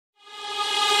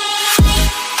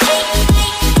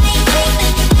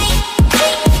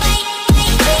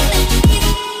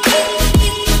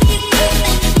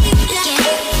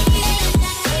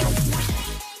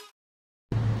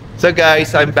So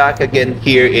guys, I'm back again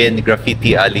here in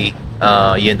Graffiti Alley.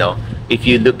 You know, if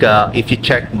you look, if you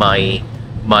check my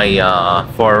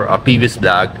for a previous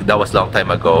vlog that was long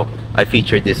time ago, I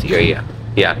featured this area.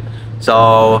 Yeah.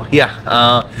 So yeah,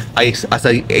 as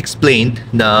I explained,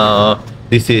 na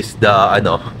this is the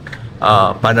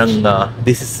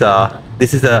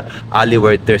this is a alley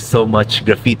where there's so much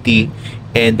graffiti,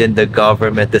 and then the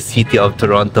government, the city of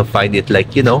Toronto, find it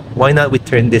like, you know, why not we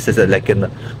turn this as a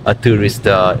tourist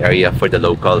area for the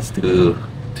locals to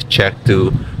check,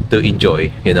 to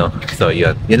enjoy, you know. So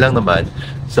yun lang naman.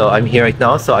 So I'm here right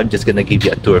now, so I'm just gonna give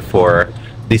you a tour for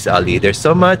this alley. There's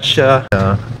so much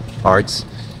arts,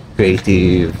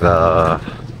 creative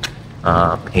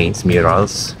paints,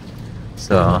 murals.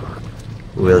 So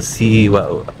we'll see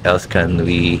what else can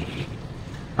we.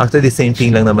 Actually, the same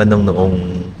thing lang naman nung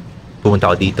noong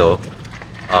pumunta ako dito.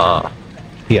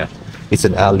 Yeah, it's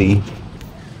an alley.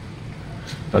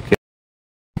 Okay.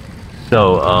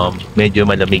 So medyo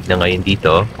malamig na ngayon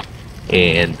dito,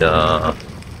 and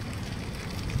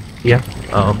yeah,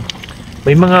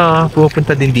 may mga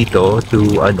pupunta din dito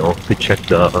to check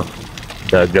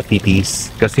the graffitis,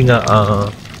 kasi nga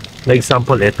like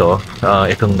example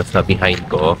itong nasa behind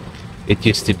ko, it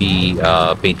used to be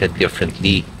painted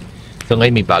differently. So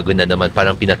ngayon may bago na naman,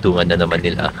 parang pinatungan na naman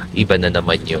nila, iba na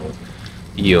naman yung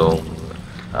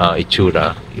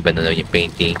itsura, iba na naman yung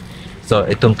painting. So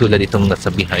itong tulad itong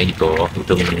nasa behind ko,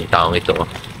 itong taong ito,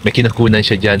 may kinakunan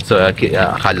siya dyan. So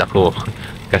akala ko,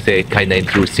 kasi kinda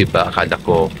intrusive, akala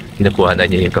ko kinukuha na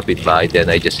niya yung kapitbahay. Then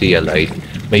I just realized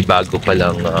may bago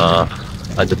palang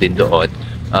din doon,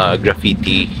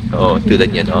 graffiti. Tulad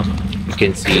yan, you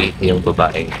can see yung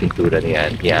babaeng pintura na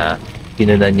yan. Yeah,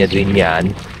 kinunan niya din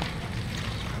yan.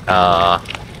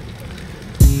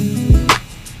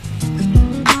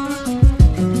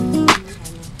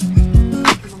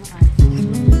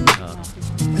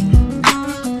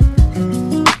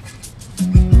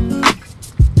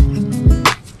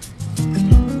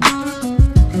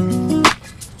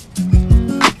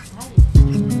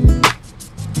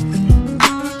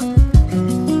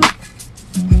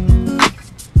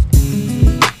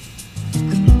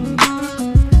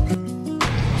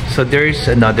 So there's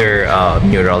another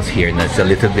murals here that's a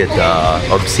little bit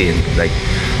obscene, like,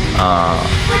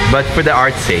 but for the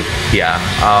art's sake, yeah.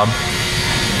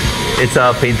 It's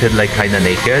painted like kind of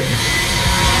naked.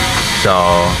 So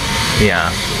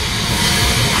yeah.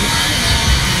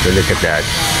 So look at that.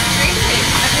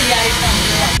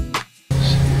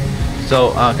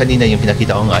 So kanina yung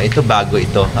pinakita ko nga, ito bago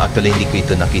ito. Actually hindi ko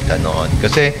ito nakita noon.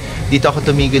 Kasi dito ako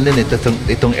tumigil nun,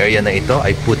 itong area na ito.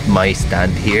 I put my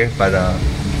stand here para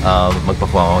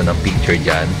magpakuha ako ng picture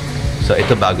dyan. So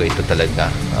ito bago ito talaga.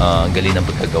 Galing ng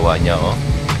pagkagawa niya,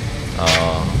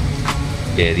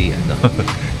 very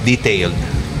detailed.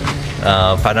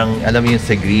 Parang alam mo yung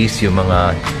sa Greece, yung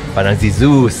mga parang si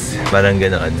Zeus, parang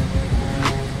ganoon.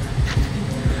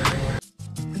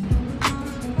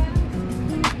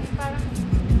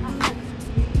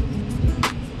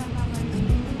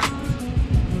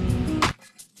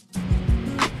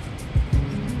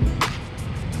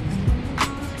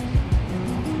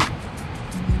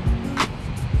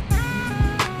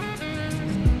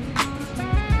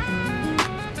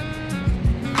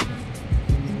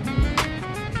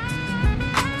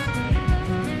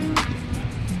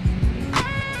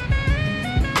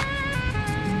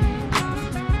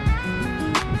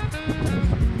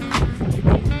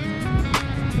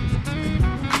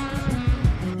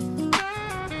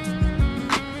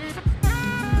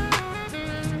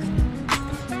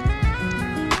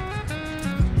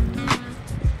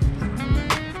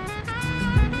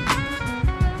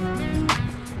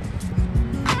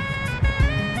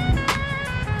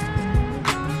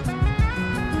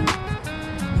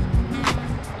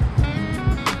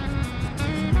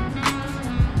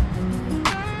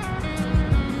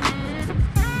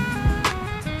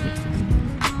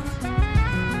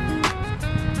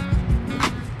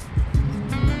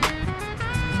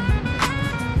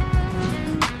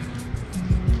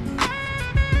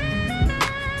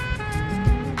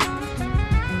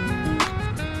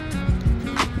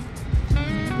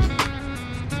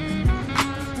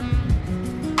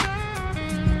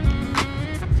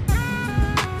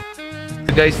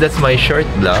 Guys, that's my short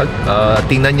vlog.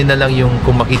 Tingnan nyo na lang yung,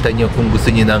 kung makita nyo, kung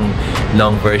gusto nyo ng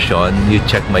long version, you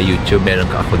check my YouTube. Meron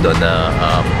ka ako doon na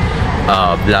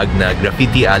vlog na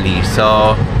Graffiti Alley.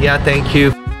 So yeah, thank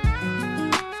you.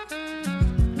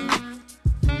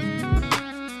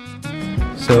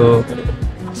 So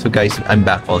guys, I'm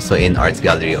back also in Arts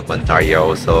Gallery of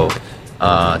Ontario. So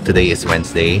today is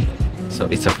Wednesday. So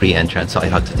it's a free entrance, so I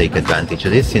have to take advantage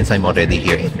of this since I'm already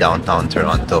here in downtown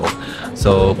Toronto.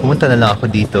 So pumunta na lang ako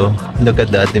dito. Look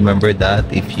at that. Remember that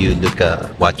if you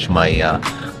watch my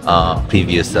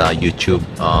previous YouTube,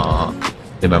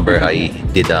 remember I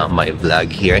did my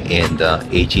vlog here in the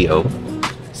AGO.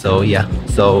 So yeah,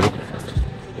 so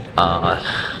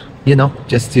you know,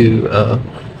 just to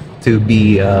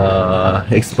be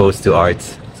exposed to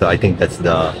arts. So I think that's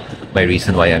my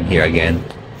reason why I'm here again.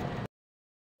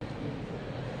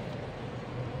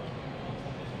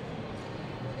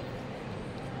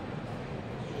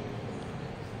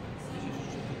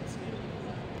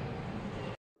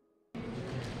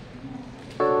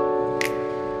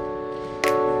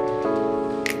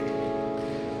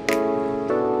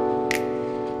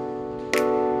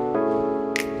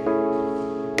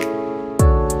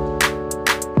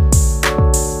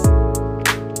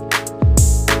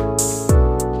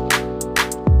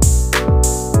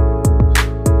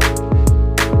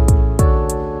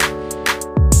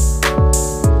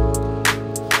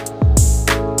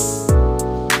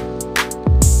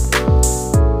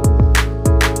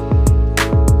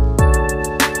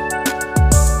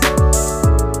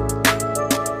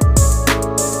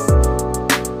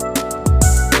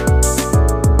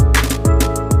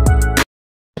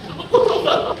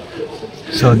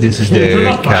 So this is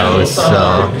the cows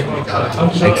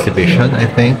exhibition, I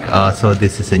think. So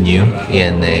this is a new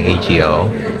in AGO.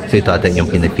 So ito ata yung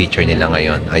pinafeature nila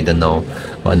ngayon. I don't know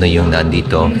kung ano yung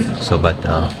nandito. So but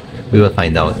we will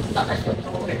find out.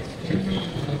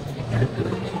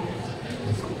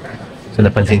 So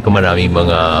napansin ko maraming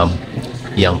mga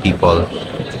young people,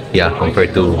 yeah,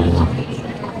 compared to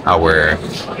our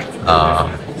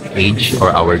age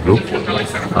or our group.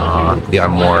 They are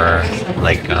more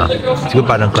like siguro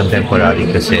parang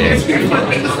contemporary kasi.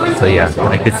 So yeah,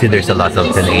 I could see there's a lot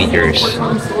of teenagers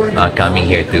coming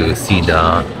here to see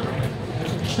the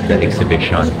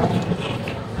exhibition.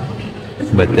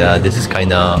 But this is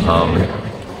kind of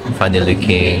funny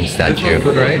looking statue.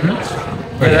 Good, right?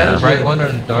 Yeah. The bright one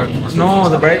or the dark one? No,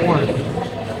 the bright one.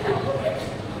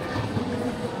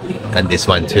 And this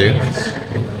one too.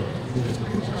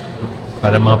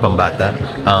 Para mga pambata.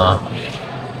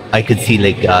 I could see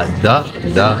like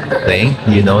the thing,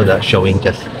 you know, the showing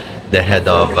just the head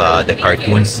of the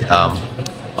cartoons.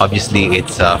 Obviously,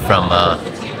 it's from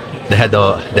the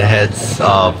heads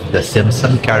of the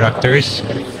Simpson characters.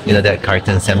 You know, that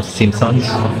cartoon Simpsons,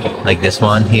 like this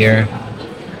one here.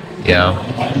 Yeah.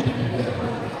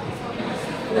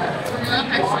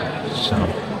 So.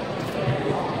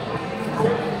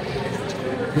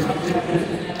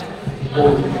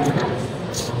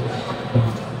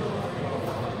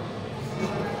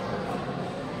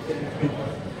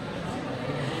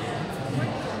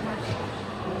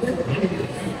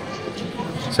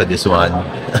 So this one,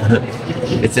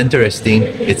 it's interesting.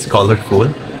 It's colorful.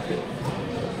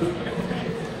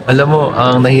 Alam mo,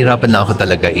 ang nahirapan na ako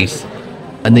talaga is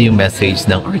ano yung message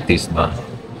ng artist ba?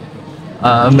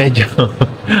 Medyo,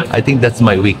 I think that's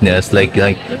my weakness. Like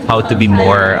how to be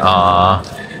more,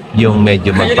 yung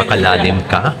medyo magpakalalim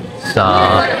ka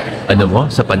sa ano mo,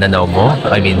 sa pananaw mo.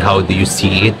 I mean, how do you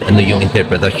see it? Ano yung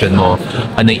interpretation mo?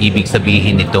 Ano yung ibig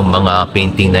sabihin nitong mga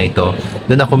painting na ito?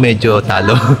 Doon ako medyo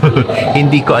talo.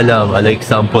 Hindi ko alam. Like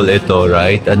example ito,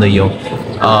 right? Ano yung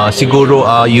siguro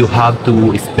you have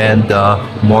to spend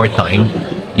more time,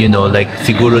 you know, like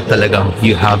siguro talagang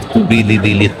you have to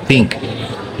really think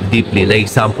deeply. Like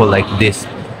example like this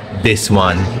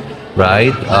one,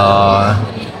 right?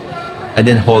 And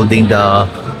then holding the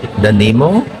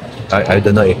Nemo. I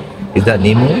don't know, is that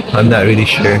Nemo? I'm not really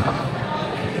sure.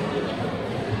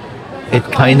 It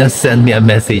kind of sent me a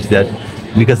message that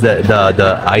because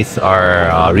the eyes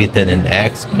are written in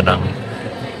X,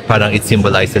 parang it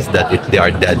symbolizes that they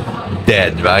are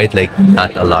dead, right? Like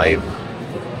not alive.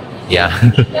 Yeah.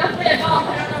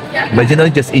 But you know,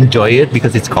 just enjoy it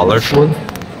because it's colorful,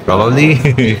 probably.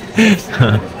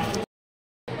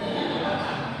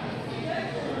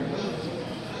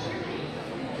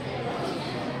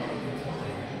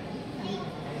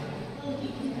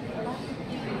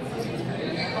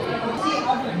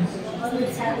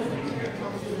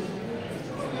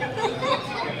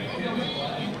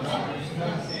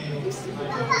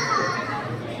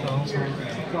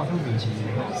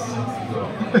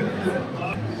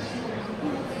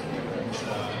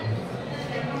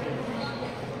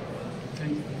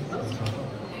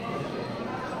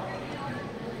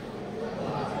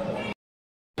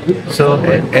 So,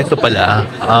 eto pala,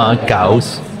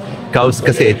 cows. Cows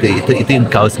kasi ito yung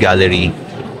cows gallery.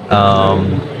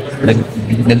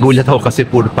 Nagulat ako kasi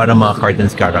para mga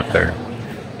cartoons character.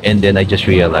 And then I just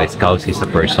realized cows is a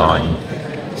person.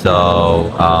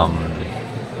 So,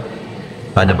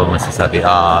 paano ba masasabi?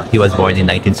 He was born in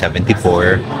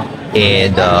 1974,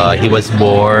 and he was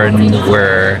born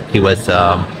where he has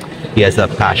a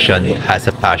passion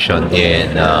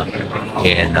in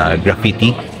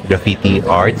graffiti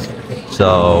art.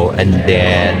 So, and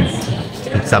then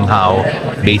somehow,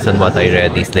 based on what I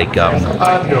read, it's like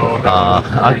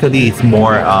actually it's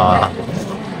more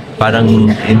parang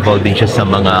involving siya sa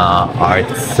mga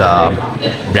arts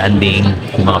branding,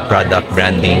 mga product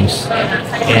brandings.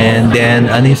 And then,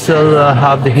 and he still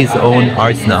have his own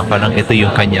arts na. Parang ito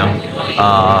yung kanyang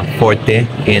forte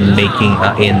in making,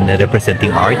 in representing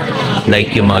art.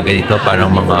 Like yung mga ganito, parang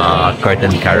mga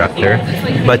cartoon character.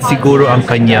 But siguro ang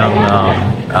kanyang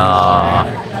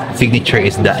signature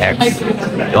is the X.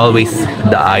 Always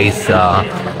the eyes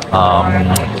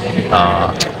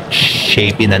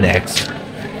shape in an X.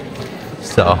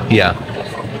 So yeah,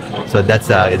 so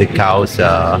that's the cow's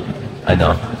art.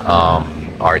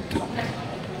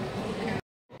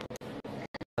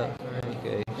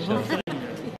 Okay, so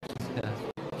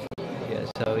yeah,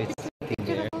 so it's sitting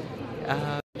there.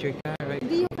 Your car, right?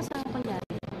 Hindi yung kasama ko yan.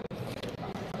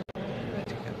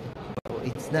 Oh,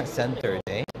 it's not centered,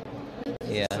 eh?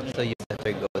 Yeah, so you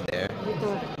better go there.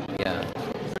 Yeah.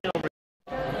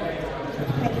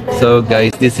 So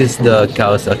guys, this is the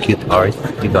cow's acute art.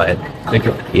 You go ahead. Thank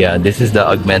you. Yeah, this is the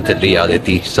augmented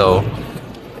reality. So,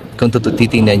 kung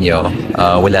titingnan nyo,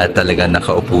 wala talaga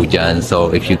nakaupo dyan.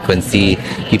 So, if you can see,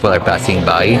 people are passing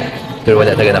by. Pero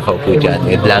wala talaga nakaupo dyan.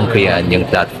 Blanco yan, yung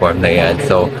platform na yan.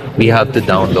 So, we have to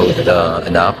download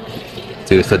an app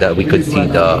so that we could see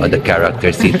the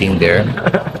character sitting there,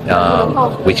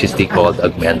 which is called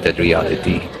augmented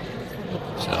reality.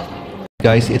 So,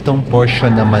 guys, itong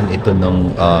portion naman ito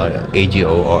ng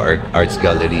AGO or Arts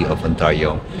Gallery of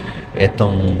Ontario.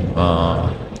 Ito,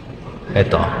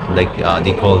 like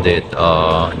they called it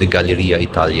the Galleria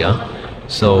Italia.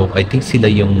 So I think sila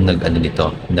yung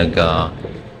to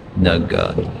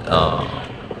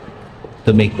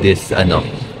make this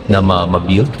na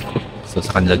ma-build. So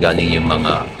sa kanila galing yung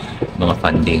mga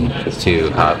funding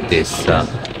to have this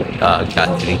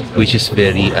gallery, which is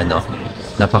very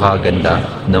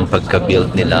napakaganda ng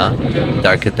pagka-build nila, the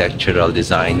architectural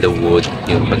design, the wood,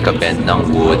 yung pagka-bend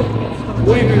ng wood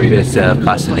is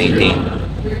fascinating.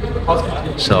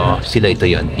 So sila ito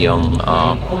yun,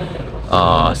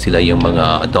 sila yung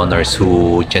mga donors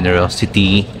who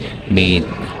generosity made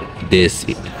this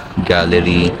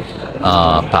gallery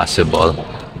possible.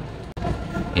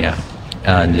 Yeah,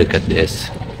 and look at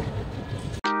this.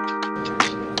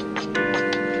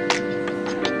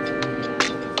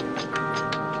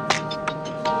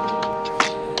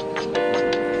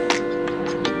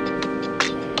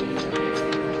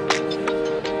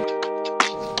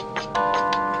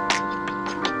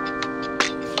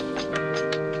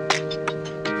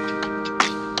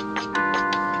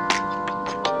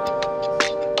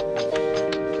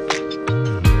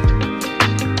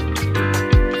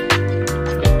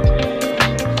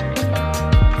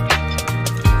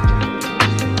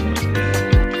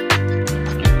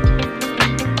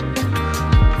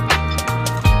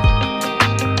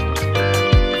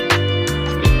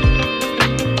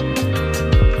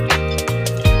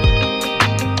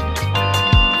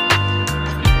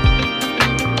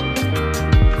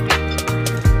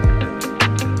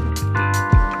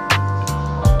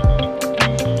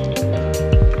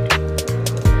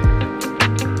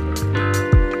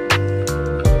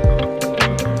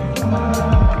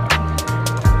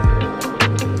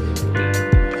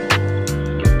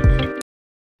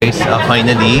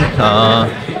 Finally,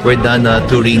 we're done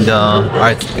touring the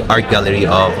art gallery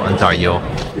of Ontario.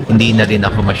 Hindi na rin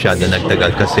ako masyado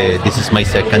nagtagal kasi this is my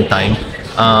second time.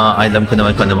 Alam ko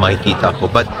naman kung ano makikita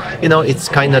ko. But, you know, it's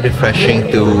kind of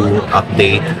refreshing to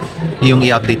update. Yung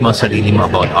i-update mo sarili mo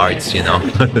about arts, you know.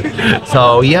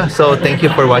 So, yeah. So, thank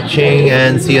you for watching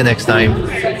and see you next time.